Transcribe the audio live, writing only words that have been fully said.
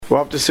We're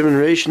up to Siman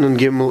Ration and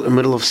Gimel in the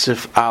middle of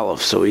Seif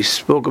Aleph. So we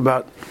spoke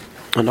about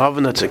an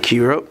oven that's a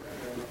kira,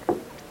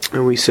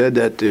 and we said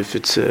that if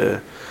it's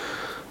a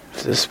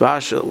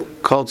special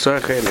called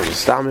tzarchei and a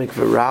stomach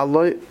for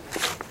raloi,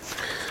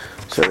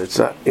 so it's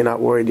not, you're not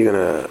worried you're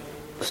gonna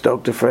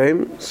stoke the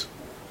frames,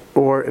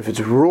 or if it's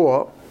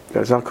raw,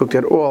 that's not cooked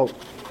at all,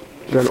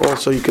 then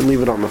also you can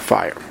leave it on the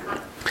fire.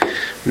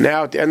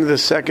 Now at the end of the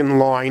second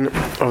line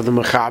of the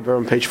Mechaber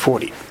on page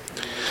 40.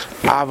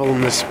 Aval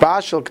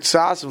nespashal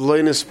ktsas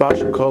v'loy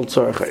nespashal kol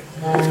tzarchei.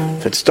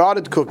 If it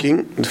started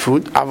cooking the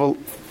food, aval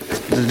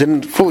it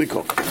didn't fully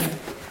cook.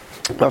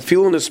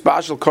 Afil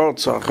nespashal kol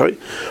tzarchei,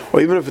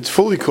 or even if it's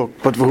fully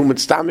cooked, but for whom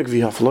it's stomach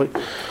v'hafloy,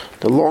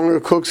 the longer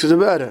it cooks, the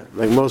better.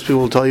 Like most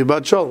people will tell you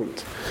about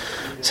cholent.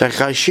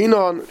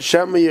 Sechashinon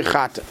shema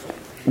yechata.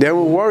 They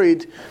were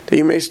worried that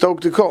you may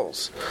stoke the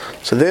coals.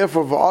 So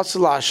therefore,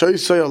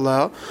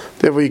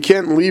 therefore you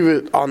can't leave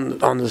it on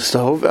the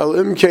stove.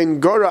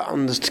 Gora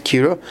on the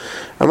kira,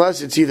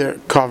 unless it's either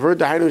covered.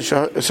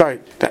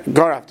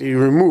 Gora after you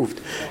removed.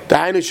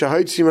 That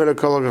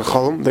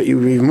you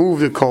remove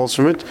the coals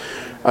from it.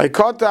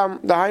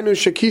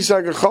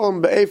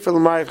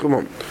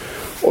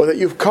 Or that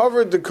you've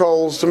covered the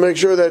coals to make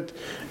sure that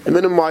it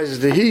minimizes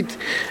the heat,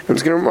 and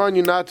it's going to remind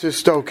you not to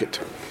stoke it.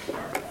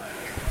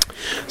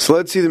 So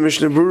let's see the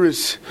Mishna Berura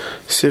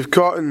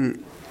Sivka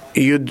and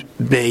Yud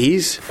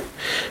Beis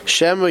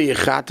Shema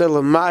Yechata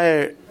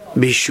L'Maher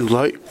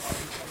Bishulai.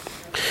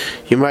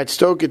 You might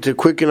stoke it to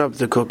quicken up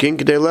the cooking.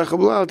 K'dei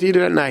lechabla to eat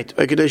it at night.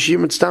 Or k'dei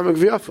shim et stomach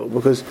v'yafel,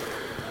 because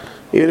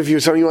even if you're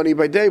something you want to eat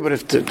by day, but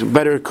if the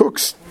better it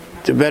cooks,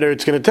 the better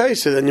it's going to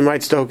taste. So then you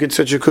might stoke it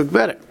so it cook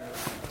better.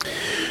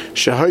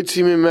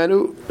 Shahoitzi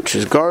mimenu, which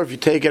is gar, if you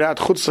take it out,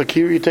 chutz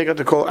lakir, you take out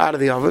the coal out of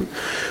the oven.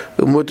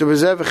 Umuter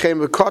bezev v'chein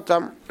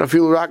v'kotam,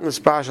 afil rak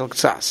nespashal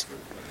ktsas.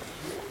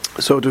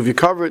 So if you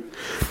cover it,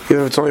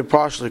 even if it's only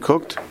partially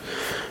cooked,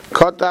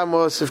 kotam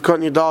was if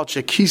kon yidal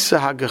shekisa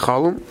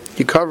hagechalum,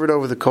 you cover it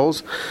over the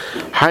coals.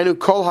 Hainu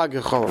kol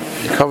hagechalum,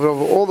 you cover it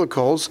over all the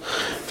coals.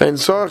 Then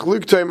sorach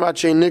luktei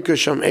mache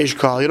nikusham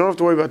eshkal. You don't have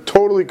to worry about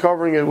totally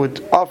covering it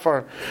with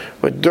afar,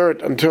 with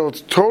dirt, until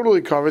it's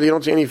totally covered. You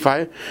don't see any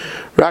fire.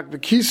 Rak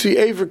bekisi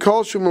ever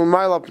kol shumul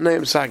mailap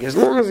neim sagi. As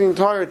long as the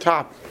entire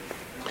top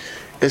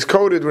is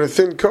coated with a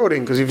thin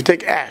coating, because if you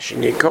take ash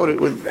and you coat it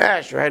with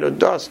ash, right, or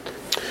dust,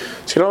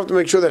 so you don't have to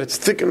make sure that it's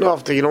thick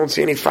enough that you don't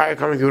see any fire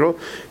coming through it all.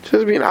 It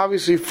has being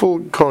obviously full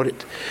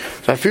coated.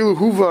 So I feel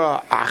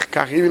huva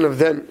achkach, even if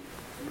then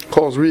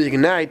calls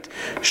reignite,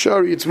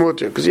 sure it's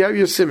mutter, because you have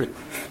your siman.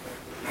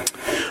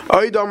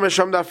 Even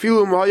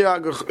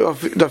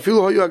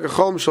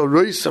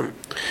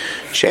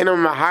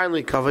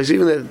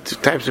the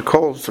types of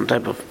coals, some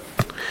type of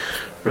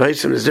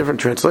rice, and there's different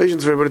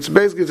translations for it, but it's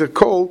basically a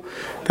coal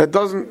that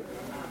doesn't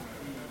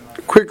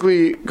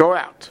quickly go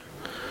out.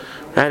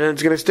 And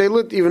it's going to stay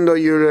lit even though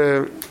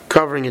you're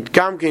covering it.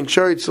 Gamkein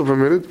sure it's still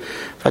permitted.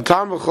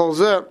 Fatam v'chol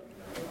zeh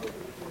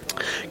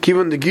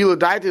kivan the gila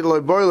daited loy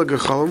boile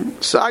gechalom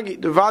sagi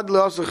devad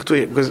le'asa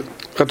chatuye,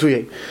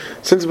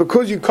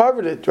 because you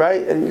covered it,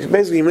 right, and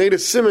basically you made a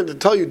siman to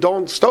tell you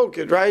don't stoke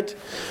it, right,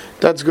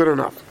 that's good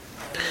enough.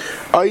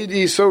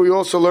 Ayidi, so we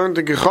also learned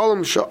the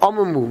gechalom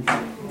sha'amamu.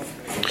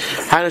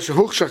 Like,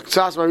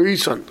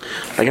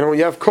 when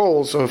you have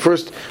coals, so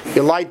first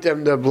you light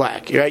them, they're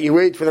black, right? You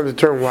wait for them to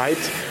turn white,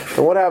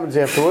 and what happens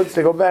afterwards?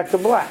 They go back to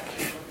black,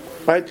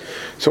 right?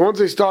 So once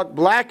they start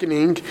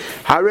blackening,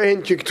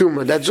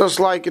 that's just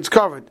like it's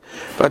covered.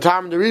 But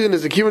the reason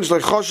is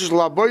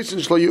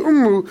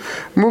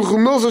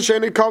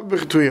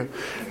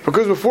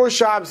because before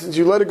Shabbos, since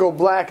you let it go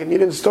black and you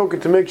didn't stoke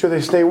it to make sure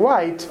they stay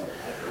white,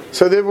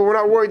 so therefore we're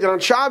not worried that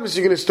on Shabbos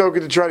you're going to stoke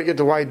it to try to get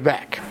the white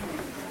back.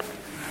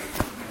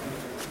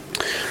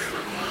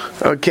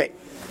 Okay,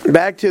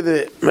 back to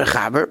the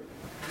Mechaber.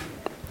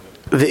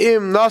 The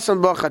im nasan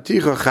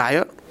b'chaticha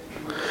chaya.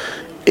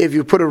 If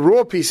you put a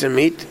raw piece of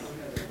meat,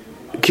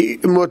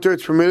 mutter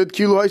it's permitted.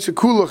 Kilo ha'isa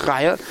kula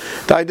chaya.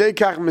 Da'idei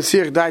kach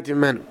mesich daitim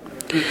menu.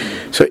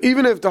 So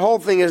even if the whole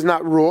thing is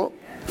not raw,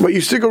 but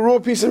you stick a raw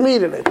piece of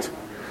meat in it,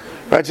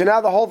 right? So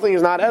now the whole thing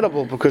is not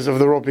edible because of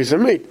the raw piece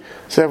of meat.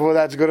 So therefore,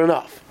 that's good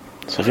enough.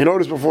 So if you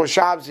notice before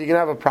Shabbos, you can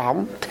have a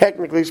problem.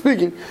 Technically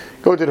speaking,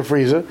 go to the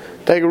freezer,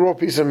 take a raw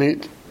piece of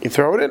meat, you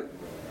throw it in.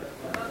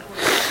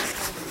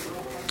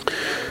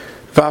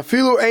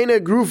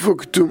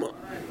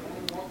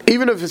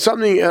 Even if it's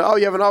something, you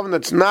have an oven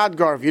that's not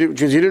garf,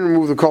 which means you didn't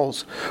remove the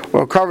coals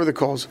or cover the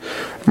coals.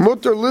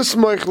 Outside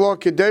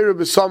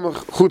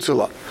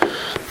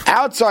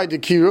the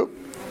kira,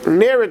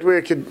 near it where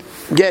it could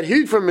get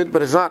heat from it,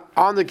 but it's not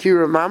on the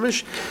kira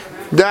mamish,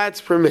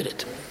 that's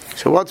permitted.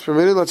 So what's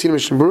permitted? Let's see the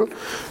Mishna Berura.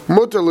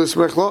 Mutter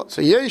lismechlo.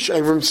 So yesh,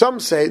 and some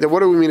say that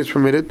what do we mean is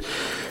permitted?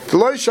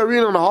 Some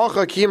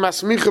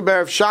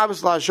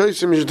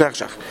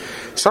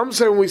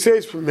say when we say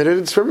it's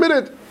permitted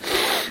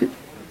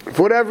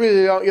for whatever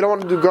you don't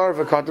want to do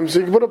garva katam, so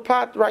you can put a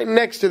pot right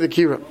next to the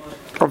kira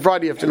on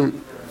Friday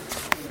afternoon.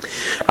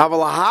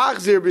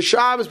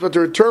 But to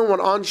return one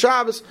on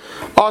Shabbos,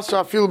 also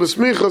I feel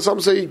besmicha.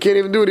 Some say you can't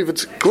even do it if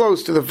it's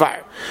close to the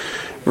fire.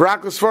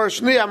 Raklas for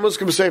shni, I must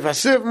Seif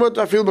asif mut.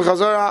 I feel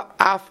bechazara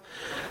af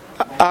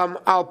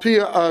al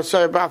pia. I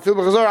feel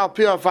bechazara al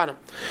pia afanim.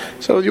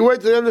 So you wait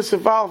to the end of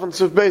Sif Aleph and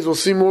Sif Beis. We'll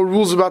see more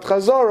rules about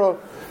chazara.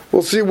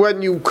 We'll see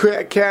when you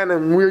can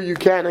and where you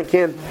can and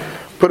can't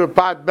put a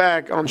pot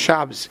back on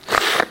Shabbos.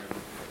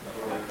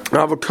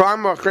 Some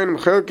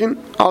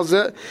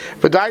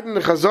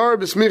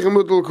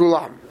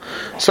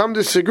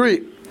disagree.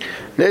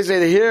 They say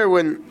that here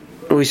when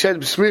we said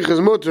b'smicha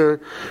is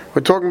mutter,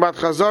 we're talking about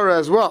chazara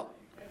as well.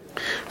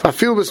 So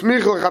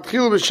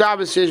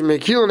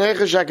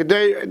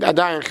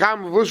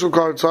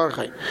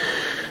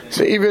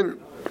even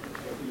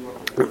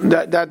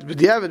that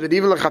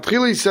even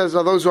Lechatchili says,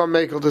 are those who are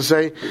makel to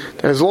say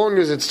that as long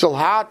as it's still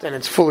hot and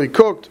it's fully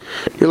cooked,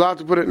 you're allowed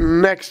to put it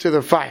next to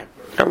the fire.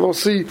 And we'll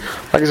see,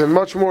 like I said,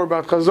 much more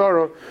about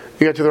Chazara.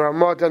 You get to the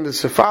Ramat and the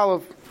Sif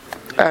Aleph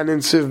and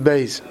in Sif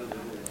Beis.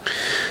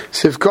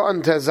 Sif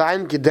Kotan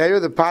Tezayin Kideyo,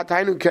 the pot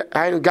Hainu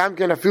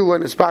Gamken Afil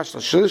when it's Pashla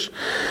Shush.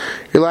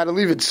 You're allowed to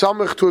leave it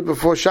samach to it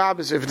before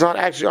Shabbos if it's not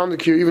actually on the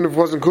queue, even if it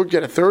wasn't cooked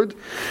yet a third.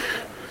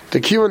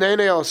 The queue and the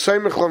Enei al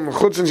Seimich Lam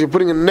Chutz, since you're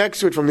putting it next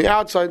to it from the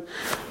outside.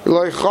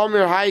 Loi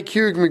Chomer Hai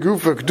Kirik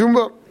Migufa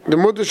Kdumba. The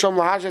Mutter Sham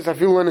Lahashes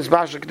Afil when it's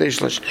Pashla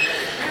Kadeshlish.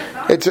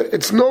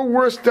 It's no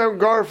worse than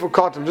gar for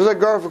cotton. Just like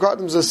gar for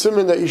cotton is a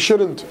siman that you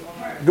shouldn't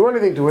do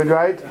anything to it,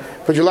 right?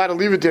 But you're allowed to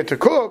leave it there to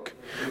cook.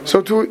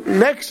 So to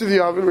next to the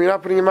oven, when you're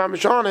not putting a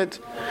mamish on it,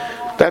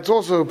 that's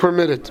also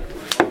permitted.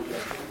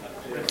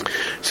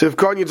 So if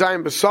cotton you tie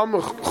in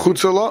besamach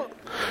chutzala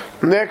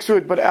next to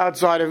it, but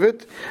outside of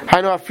it,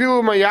 even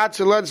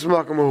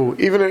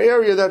an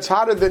area that's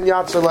hotter than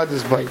yatzah led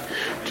is by.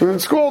 So in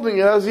scalding,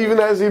 it even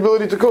has the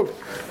ability to cook.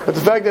 But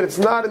the fact that it's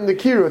not in the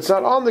kira, it's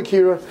not on the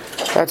kira,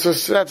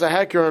 that's a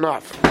hecker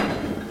enough.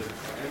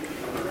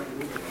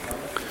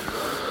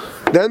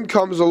 Then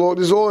comes the Lord,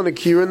 this is all in the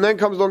kira, and then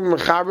comes the Lord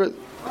Mechaber,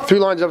 3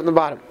 lines up in the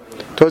bottom,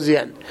 towards the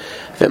end.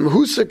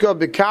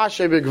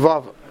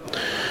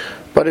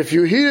 But if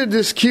you heated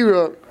this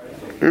kira,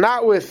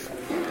 not with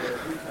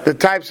the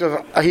types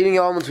of heating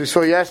elements we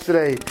saw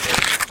yesterday,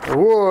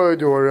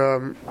 wood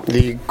or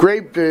the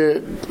grape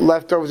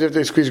leftovers if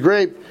they squeeze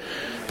grape,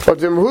 but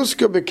the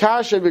mhuska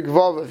bekashe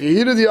bekvav, if you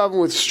heated the oven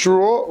with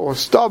straw or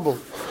stubble,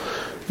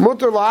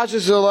 mutter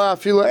lahashes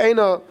afila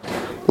ena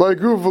like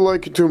gruv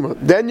like ketuma,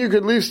 then you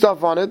could leave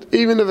stuff on it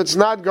even if it's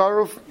not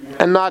garuf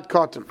and not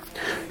cotton.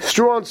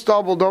 Straw and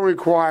stubble don't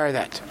require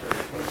that.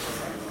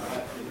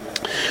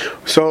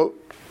 So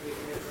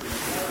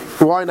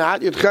why not?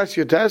 Yitches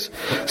Yotes.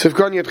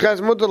 Sivkon Yitches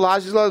Mutter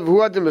Lazizla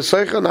who had the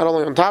Messiah, not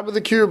only on top of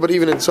the cure, but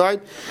even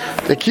inside.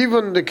 The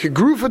Kivon, the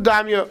Kigrufa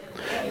Damya,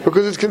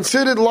 because it's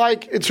considered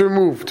like it's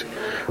removed.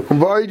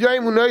 And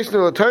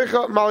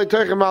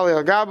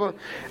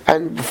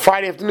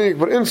Friday afternoon you can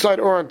put inside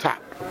or on top.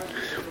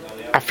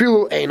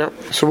 Afilu Eina.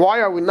 So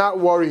why are we not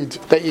worried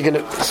that you're going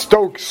to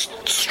stoke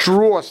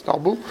straw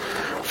stubble?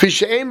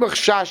 Fisheim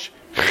B'chshash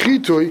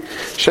Chitui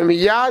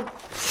Shemiyad.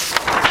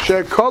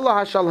 Because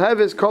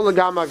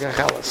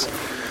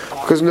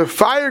when the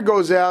fire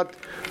goes out,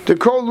 the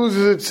coal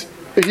loses its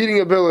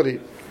heating ability.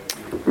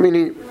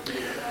 Meaning,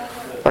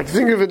 like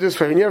think of it this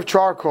way: when you have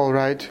charcoal,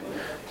 right?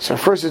 So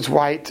first it's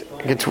white,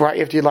 it gets white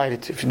after you light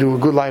it. If you do a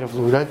good lighter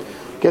fluid, right?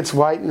 It gets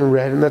white and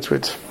red, and that's where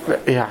it's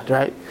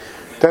right.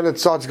 Then it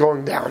starts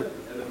going down.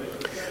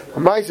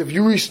 But if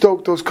you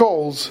restoke those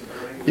coals,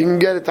 you can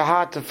get it to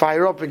hot to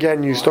fire up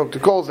again. You stoke the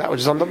coals, that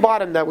which is on the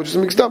bottom, that which is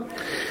mixed up.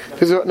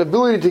 There's an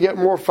ability to get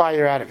more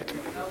fire out of it.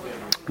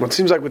 But it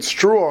seems like with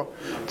straw,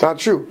 it's not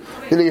true.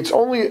 Meaning it's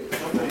only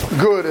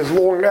good as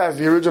long as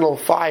the original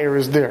fire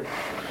is there.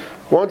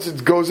 Once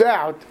it goes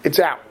out, it's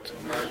out.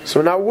 So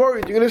we're not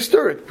worried you're going to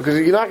stir it, because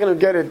you're not going to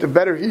get it the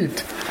better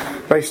heat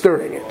by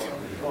stirring it.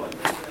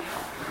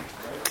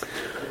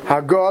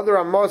 Hagad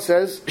Ramah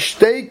says,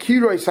 "Shtei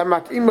kiroi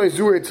samat imay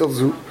zu etzel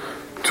zu."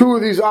 2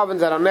 of these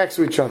ovens that are next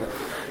to each other.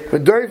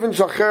 And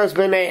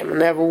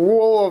they have a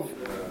wall of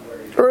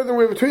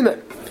earthenware between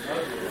them.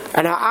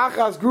 And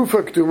ha'achas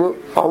grufa ketuma,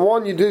 on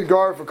one you did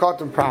gar for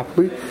cotton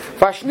properly.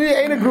 Vashni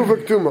ain't a grufa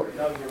ketuma.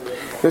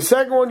 The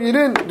second one you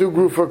didn't do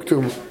grufa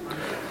ketuma.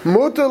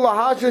 Mutter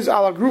lahashes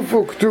ala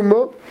grufa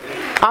ketuma.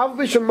 Av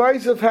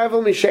b'shamayis of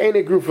hevel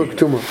mishayin grufa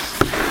ketuma.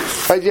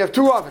 Right, you have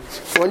 2 ovens.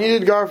 One you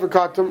did gar for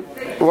cotton,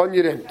 one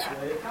you didn't.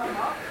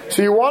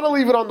 So you want to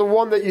leave it on the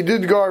one that you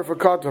did gar for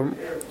cotton,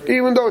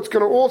 even though it's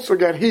going to also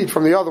get heat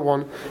from the other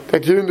one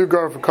that you didn't do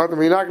gar for cotton.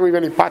 You're not going to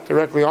leave any pot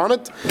directly on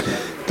it.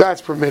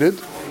 That's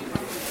permitted.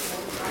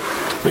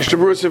 Mishna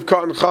Berura Sif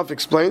Cotton Chaf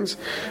explains,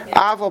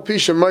 Aval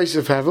Pisha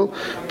Maisif Hevel,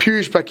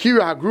 Pirish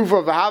Bakira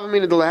HaGrufa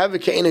V'Havamina D'Lehevi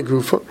Ke'ena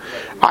Grufa.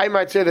 I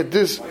might say that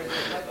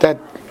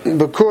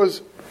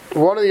because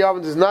one of the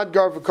ovens is not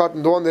gar for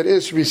cotton, the one that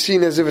is should be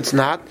seen as if it's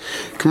not.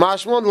 And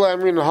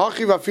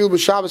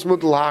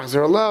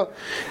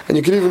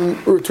you can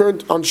even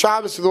return on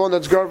Shabbos to the one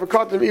that's gar for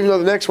cotton, even though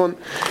the next one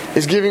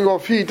is giving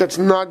off heat that's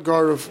not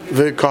gar of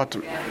the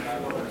cotton.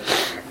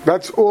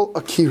 That's all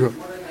akira.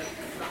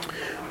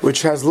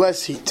 which has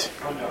less heat.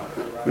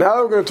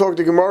 Now we're going to talk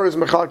to Gemara's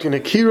Mechalek in a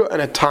Kira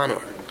and a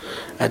Tanur.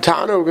 A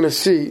Tanur, we're going to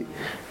see,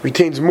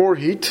 retains more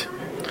heat,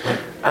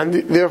 and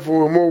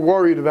therefore we're more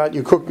worried about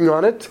you cooking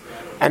on it,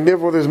 and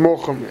therefore there's more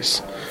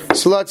chumras.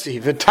 So let's see,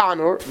 the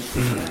Tanur,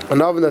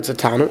 an oven that's a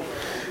Tanur,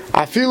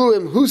 afilu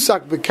im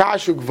husak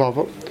b'kashu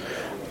gvava,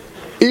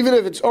 even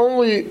if it's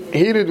only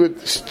heated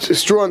with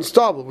straw and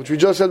stubble, which we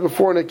just said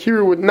before, and a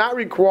Kira would not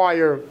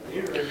require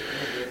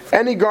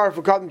any gar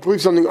for cotton to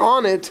leave something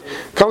on it,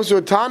 comes to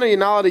a Tanur, you're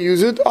not allowed to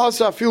use it.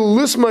 Also, afilu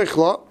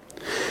lismeichla,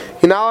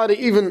 you're not allowed to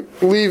even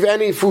leave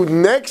any food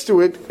next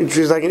to it, which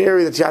is like an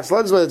area that's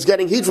yatzledz, but it's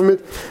getting heat from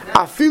it.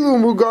 Afilu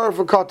mu gar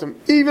for cotton,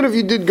 even if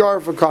you did gar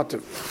for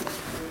cotton.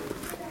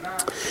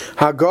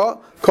 Haga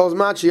calls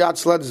machi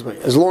yatzledz,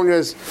 as long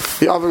as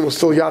the oven was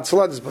still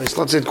yatzledz.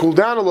 Let's say it cooled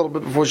down a little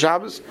bit before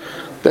Shabbos,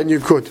 then you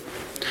could.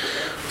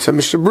 So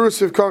Mishna Berura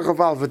Seif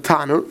Kachal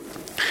v'Tanur,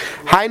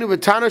 Hainu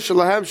v'Tanur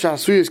shalahem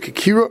shasuyas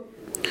kekira.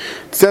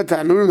 Said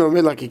Tanur, no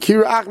made like a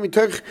kira. Ach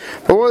mitoch.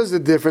 But what is the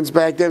difference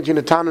back then between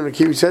a Tanur and a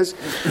kira? He says,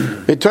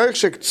 mitoch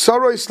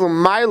sheksarois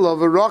l'mayla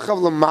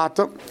v'rochav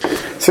l'mata.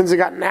 Since it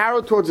got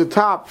narrow towards the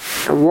top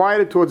and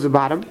wider towards the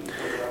bottom,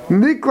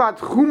 niklat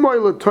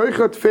chumoy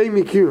l'toichat fei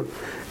mikira.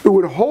 It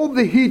would hold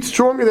the heat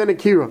stronger than a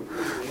kira.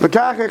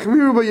 L'kach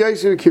echmiru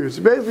b'yaisim kira.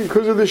 So basically,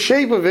 because of the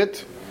shape of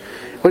it,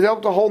 it was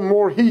able to hold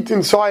more heat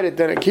inside it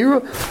than a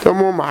kira. They're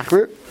more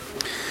machmir.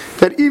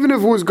 That even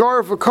if it was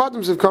garif for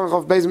cotton, because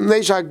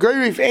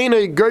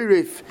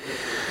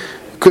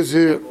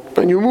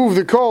when you remove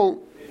the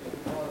coal,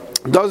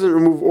 it doesn't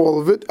remove all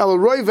of it. It's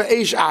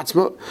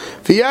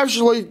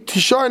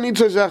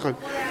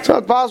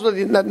not possible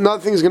that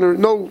nothing's going to,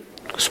 no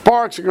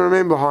sparks are going to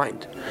remain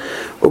behind.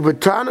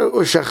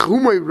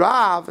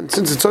 And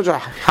since it's such a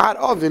hot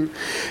oven,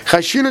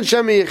 it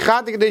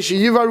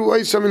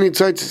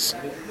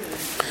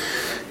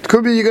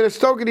could be you're going to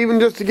stoke it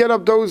even just to get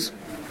up those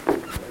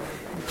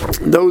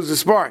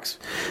sparks.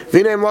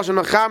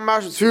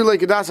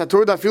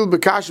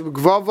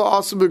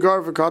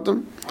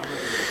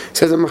 It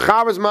says a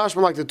mechaber is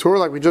mashma like the Torah,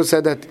 like we just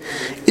said, that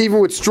even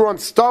with straw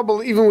and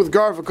stubble, even with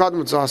gar for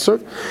cotton, it's aser.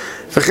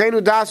 V'cheinu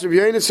das Rabbi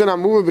Yonasan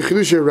amuva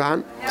b'chidush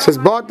Iran. Says,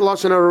 but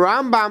Lashon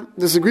Rambam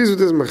disagrees with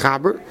this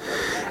mechaber,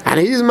 and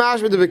he's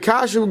mashma the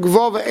b'kashu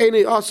gvava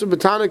einei aser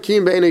b'tana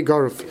kiyim b'einei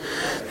garuf.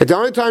 That the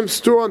only time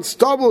straw and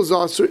stubble is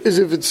aser is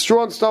if it's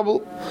straw and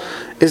stubble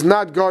is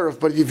not garuf.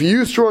 But if you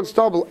use straw and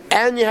stubble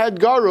and you had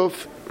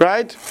garuf,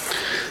 right,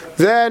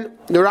 then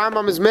the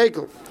Rambam is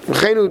mekel.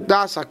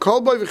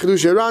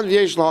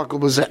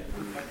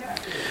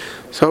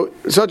 So,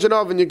 such an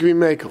oven you can be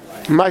making.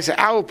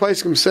 Our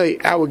place can say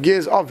our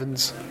gears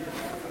ovens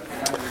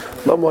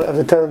have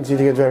the tendency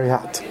to get very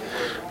hot.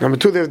 Number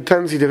two, they have the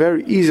tendency to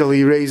very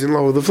easily raise and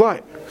lower the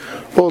flame.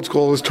 All it's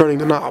called is turning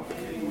the knob,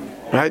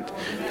 right?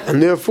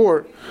 And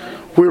therefore,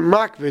 we're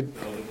makbid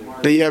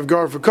that you have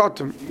gar for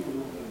cotton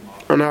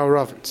on our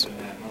ovens,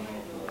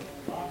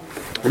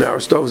 on our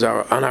stoves,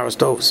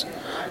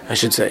 I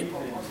should say.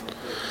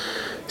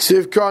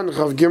 Sivkan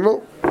Chav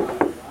Gimel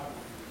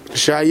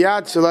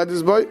Shayat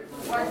Saladis Boy.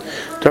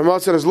 Ramal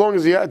said as long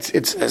as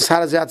it's as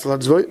hot as Yat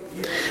Saladis Boy.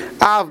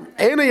 Av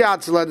Ena Yat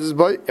Saladis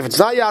Boy. If it's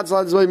not Yat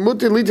Saladis Boy,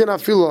 Mutir Litin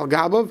Afilu Al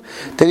Gabav.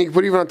 Then you can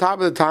put even on top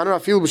of the Tanur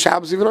Afilu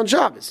B'Shabbos, even on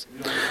Shabbos,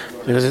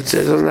 because it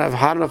doesn't have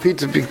hot enough heat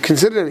to be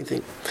considered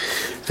anything.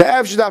 The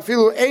Ev Shad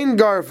Afilu Ein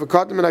Gar for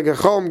Cotton and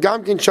Agachom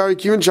Gamkin Shari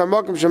Kivin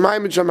Shamakim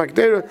Shamayim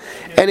Shamaktera.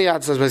 Any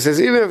Yat Saladis Boy. It says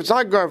even if it's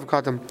not Gar for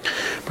Cotton,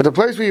 but the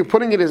place where you're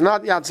putting it is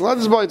not Yat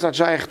Saladis Boy, it's not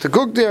shaykh to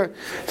cook there,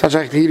 it's not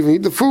shaykh to even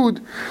eat the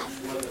food,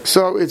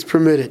 so it's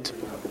permitted.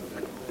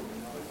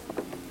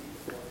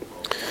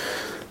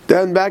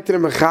 Then back to the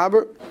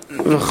mechaber.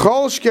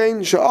 V'chol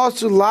shkein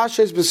she'asu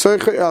lashes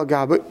b'soicher el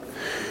gaber.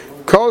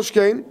 Kol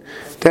shkein,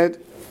 that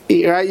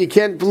you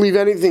can't leave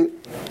anything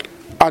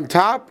on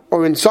top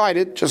or inside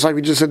it, just like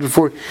we just said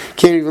before.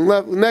 Can't even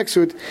leave next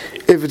to it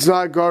if it's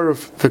not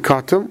garuf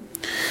v'katam.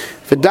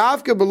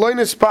 V'davka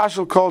b'loina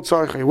special called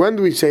tzarchei. When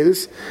do we say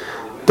this?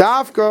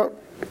 Davka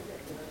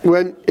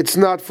when it's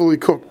not fully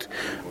cooked.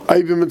 Or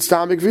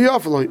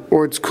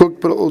it's cooked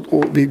but it'll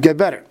get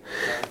better.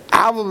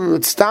 So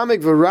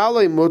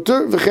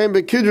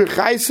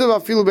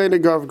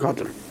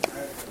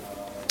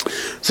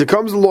it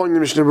comes along in the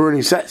Mishnah Berura and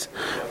he says,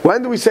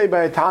 when do we say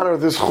by a Tanur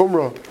of this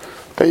chumrah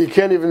that you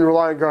can't even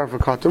rely on gar for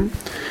cotton?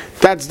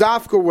 That's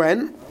dafka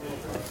when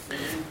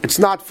it's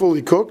not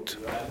fully cooked,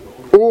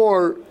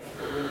 or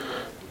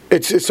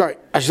it's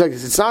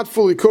not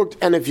fully cooked,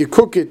 and if you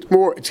cook it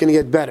more, it's going to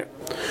get better.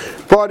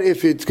 But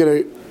if it's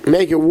going to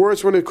make it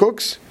worse when it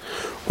cooks,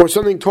 or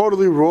something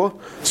totally raw,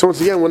 so once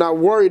again, we're not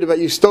worried about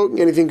you stoking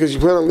anything because you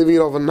plan on leaving it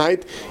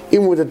overnight.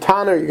 Even with a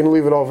Tanur, you're going to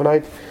leave it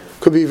overnight.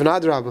 Could be even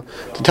adrabah.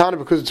 The Tanur,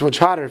 because it's much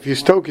hotter, if you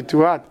stoke it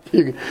too hot,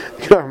 you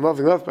have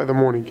nothing left by the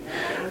morning.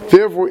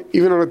 Therefore,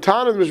 even on a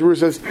Tanur, the Mishna Berura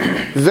says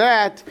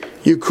that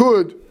you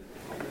could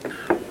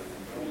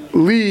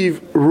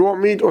leave raw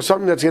meat or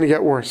something that's going to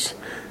get worse.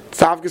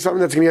 Tafka is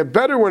something that's going to get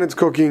better when it's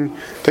cooking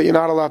that you're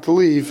not allowed to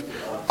leave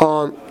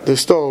on the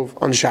stove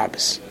on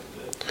Shabbos.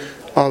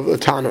 of a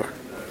tanur.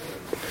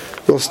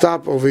 We'll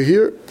stop over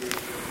here.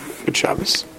 Good Shabbos.